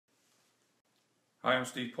Hi, I'm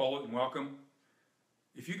Steve Pollitt and welcome.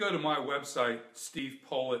 If you go to my website,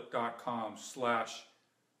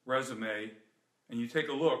 stevepollitt.com/resume, and you take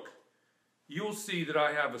a look, you'll see that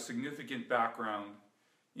I have a significant background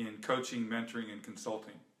in coaching, mentoring, and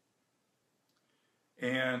consulting.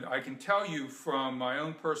 And I can tell you from my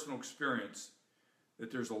own personal experience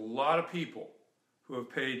that there's a lot of people who have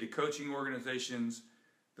paid the coaching organizations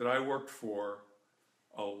that I worked for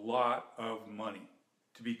a lot of money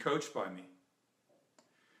to be coached by me.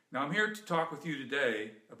 Now I'm here to talk with you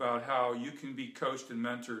today about how you can be coached and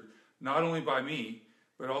mentored not only by me,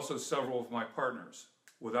 but also several of my partners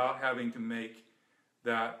without having to make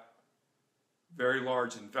that very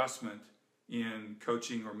large investment in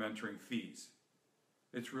coaching or mentoring fees.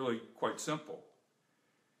 It's really quite simple.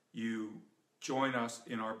 You join us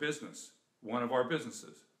in our business, one of our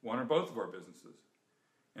businesses, one or both of our businesses.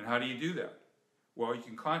 And how do you do that? Well, you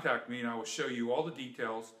can contact me and I will show you all the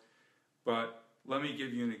details, but let me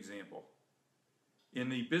give you an example. In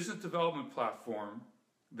the business development platform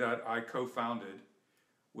that I co-founded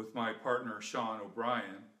with my partner Sean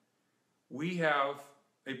O'Brien, we have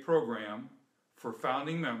a program for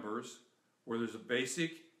founding members where there's a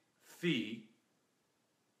basic fee,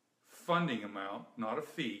 funding amount, not a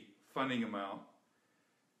fee, funding amount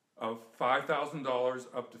of $5,000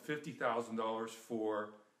 up to $50,000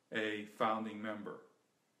 for a founding member.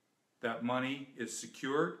 That money is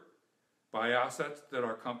secured by assets that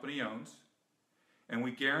our company owns, and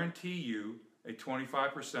we guarantee you a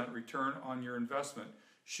 25% return on your investment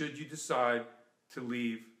should you decide to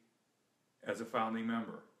leave as a founding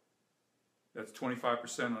member. That's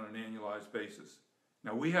 25% on an annualized basis.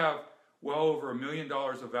 Now we have well over $1 million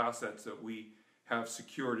of assets that we have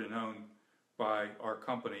secured and owned by our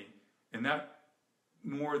company, and that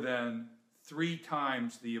more than 3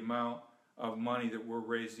 times the amount of money that we're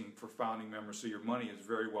raising for founding members, so your money is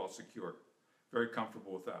very well secured. Very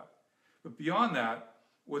comfortable with that. But beyond that,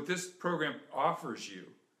 what this program offers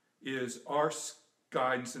you is our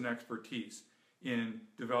guidance and expertise in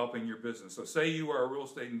developing your business. So say you are a real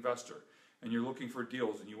estate investor and you're looking for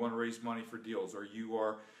deals and you want to raise money for deals, or you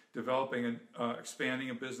are developing and expanding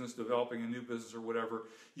a business, developing a new business or whatever,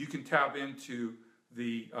 you can tap into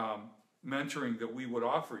the mentoring that we would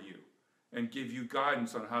offer you and give you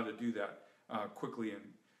guidance on how to do that quickly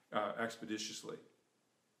and expeditiously.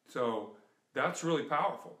 So that's really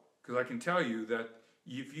powerful, because I can tell you that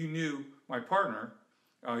if you knew my partner,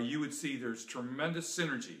 you would see there's tremendous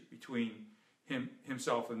synergy between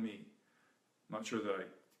himself and me. I'm not sure that I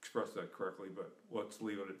expressed that correctly, but let's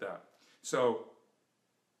leave it at that. So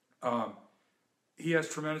he has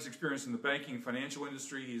tremendous experience in the banking and financial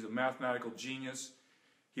industry. He's a mathematical genius.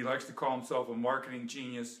 He likes to call himself a marketing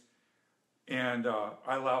genius. And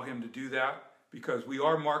I allow him to do that because we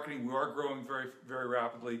are marketing, we are growing very, very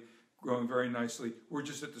rapidly, growing very nicely. We're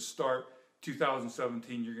just at the start.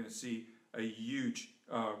 2017, you're going to see a huge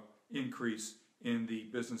increase in the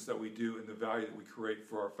business that we do and the value that we create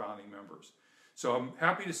for our founding members. So I'm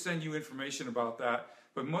happy to send you information about that.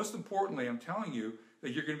 But most importantly, I'm telling you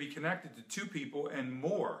that you're going to be connected to 2 people and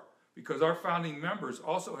more, because our founding members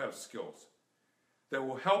also have skills that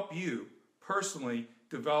will help you personally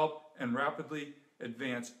develop and rapidly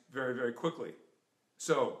advance very, very quickly.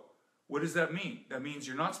 So what does that mean? That means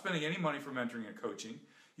you're not spending any money for mentoring and coaching.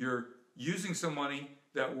 You're using some money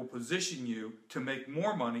that will position you to make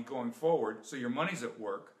more money going forward, so your money's at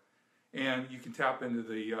work, and you can tap into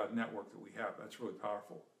the network that we have. That's really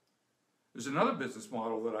powerful. There's another business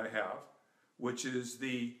model that I have, which is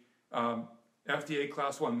the FDA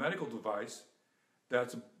Class 1 medical device.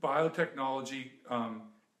 That's a biotechnology,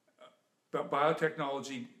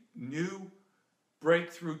 new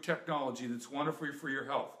breakthrough technology that's wonderful for your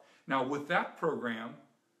health. Now with that program,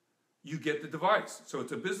 you get the device, so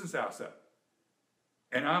it's a business asset.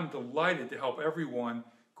 And I'm delighted to help everyone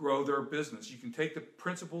grow their business. You can take the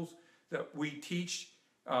principles that we teach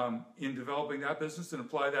in developing that business and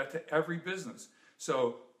apply that to every business.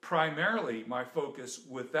 So primarily my focus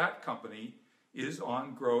with that company is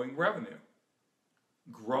on growing revenue.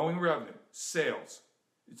 Growing revenue, sales.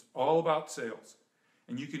 It's all about sales.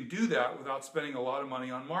 And you can do that without spending a lot of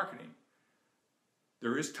money on marketing.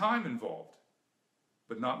 There is time involved,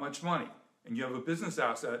 but not much money. And you have a business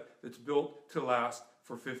asset that's built to last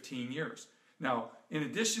for 15 years. Now, in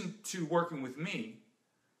addition to working with me,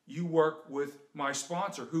 you work with my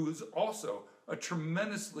sponsor, who is also a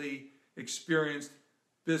tremendously experienced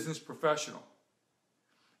business professional.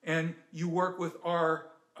 And you work with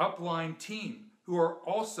our upline team, who are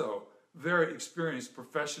also very experienced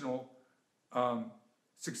professional,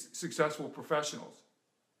 successful professionals.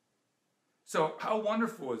 So how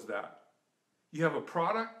wonderful is that? You have a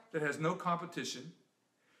product that has no competition.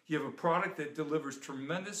 You have a product that delivers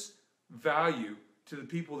tremendous value to the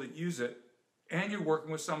people that use it, and you're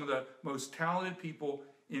working with some of the most talented people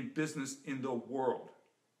in business in the world.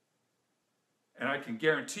 And I can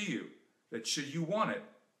guarantee you that should you want it,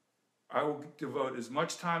 I will devote as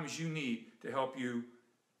much time as you need to help you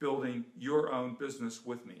building your own business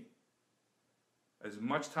with me. As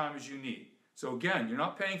much time as you need. So again, you're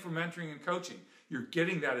not paying for mentoring and coaching. You're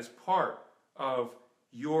getting that as part of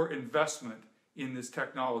your investment in this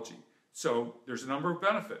technology. So there's a number of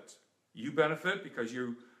benefits. You benefit because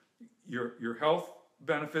your health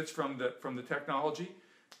benefits from the technology.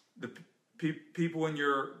 The people in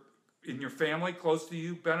your family close to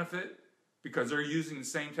you benefit because they're using the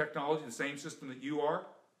same technology, the same system that you are.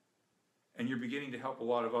 And you're beginning to help a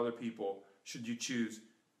lot of other people should you choose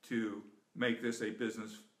to make this a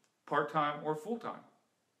business part-time or full-time.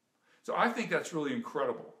 So I think that's really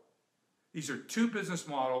incredible. These are two business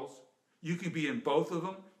models. You can be in both of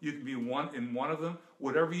them. You can be in one of them,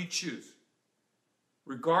 whatever you choose.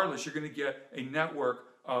 Regardless, you're going to get a network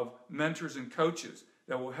of mentors and coaches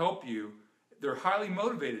that will help you. They're highly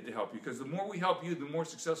motivated to help you because the more we help you, the more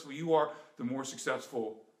successful you are, the more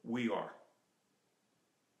successful we are.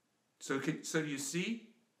 So do you see?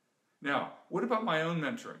 Now, what about my own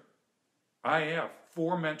mentoring? I have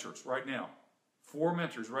 4 mentors right now. 4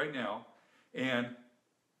 mentors right now. And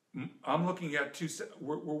I'm looking at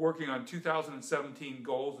we're working on 2017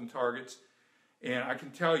 goals and targets. And I can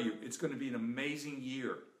tell you, it's going to be an amazing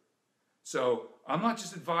year. So I'm not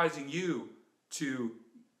just advising you to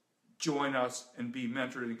join us and be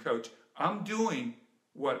mentored and coached. I'm doing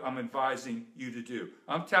what I'm advising you to do.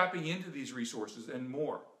 I'm tapping into these resources and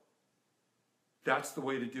more. That's the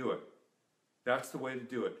way to do it. That's the way to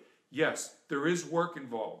do it. Yes, there is work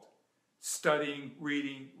involved. Studying,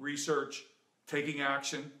 reading, research, taking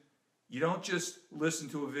action. You don't just listen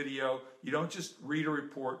to a video. You don't just read a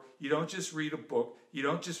report. You don't just read a book. You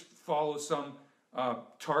don't just follow some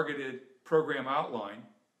targeted program outline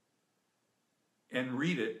and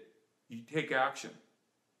read it. You take action.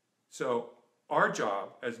 So our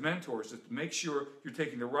job as mentors is to make sure you're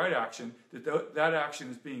taking the right action, that action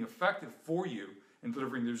is being effective for you and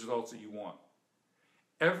delivering the results that you want.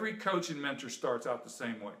 Every coach and mentor starts out the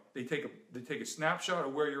same way. They take a snapshot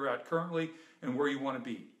of where you're at currently and where you want to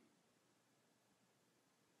be.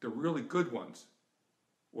 The really good ones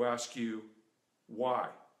will ask you why.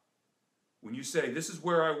 When you say, this is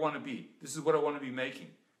where I want to be, this is what I want to be making,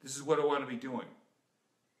 this is what I want to be doing.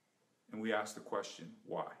 And we ask the question,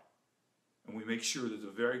 why? And we make sure there's a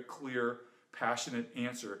very clear, passionate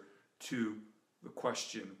answer to the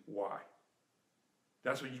question, why?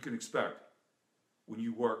 That's what you can expect when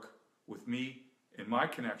you work with me and my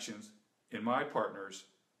connections and my partners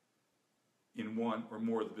in one or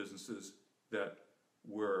more of the businesses that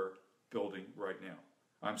we're building right now.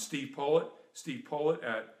 I'm Steve Pollitt,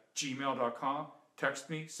 stevepollitt@gmail.com. Text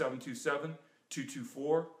me,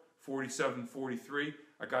 727-224-4743.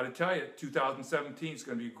 I got to tell you, 2017 is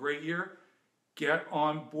going to be a great year. Get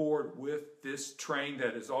on board with this train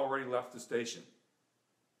that has already left the station.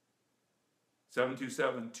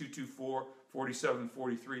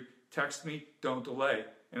 727-224-4743. Text me, don't delay.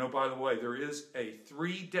 And oh, by the way, there is a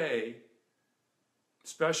 3-day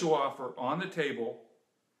special offer on the table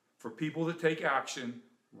for people to take action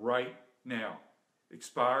right now.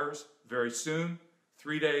 Expires very soon,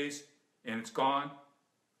 3 days, and it's gone.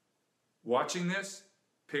 Watching this,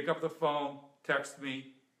 pick up the phone, text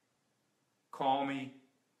me, call me.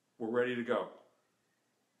 We're ready to go.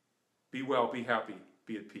 Be well, be happy,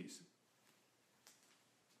 be at peace.